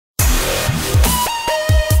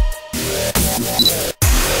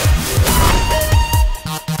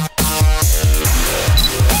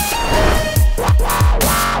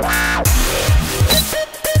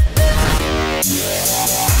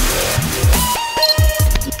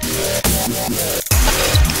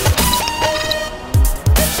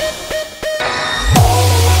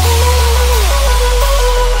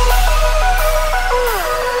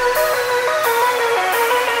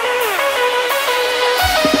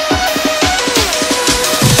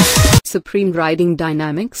Supreme riding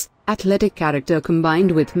dynamics, athletic character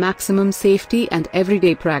combined with maximum safety and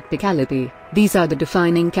everyday practicality. These are the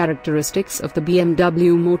defining characteristics of the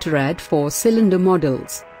BMW Motorrad 4-cylinder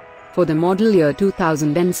models. For the model year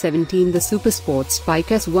 2017, the supersports bike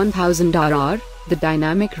S1000R, the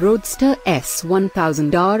dynamic roadster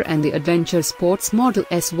S1000R and the adventure sports model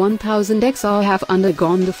S1000XR have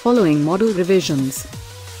undergone the following model revisions.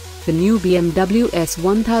 The new BMW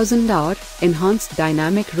S1000R, enhanced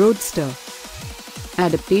dynamic roadster.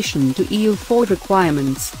 Adaptation to EU4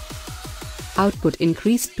 requirements. Output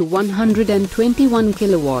increased to 121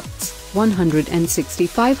 kilowatts,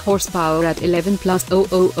 165 horsepower at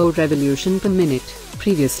 11+000 revolution per minute,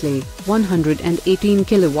 previously 118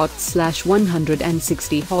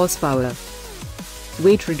 kilowatts/160 horsepower.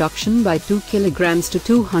 Weight reduction by 2 kilograms to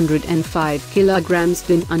 205 kilograms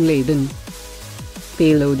when unladen.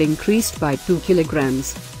 Payload increased by 2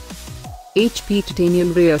 kilograms. HP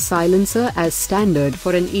titanium rear silencer as standard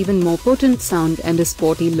for an even more potent sound and a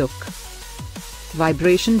sporty look.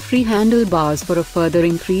 Vibration-free handlebars for a further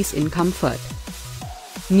increase in comfort.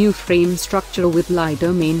 New frame structure with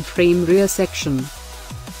lighter mainframe rear section.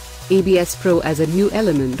 ABS Pro as a new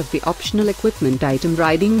element of the optional equipment item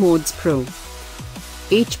Riding Modes Pro.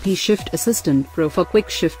 HP Shift Assistant Pro for quick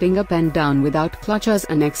shifting up and down without clutch as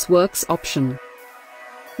an X-Works option.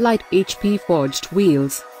 Light HP forged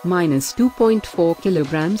wheels, minus 2.4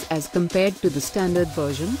 kilograms as compared to the standard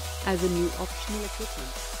version, as a new optional equipment.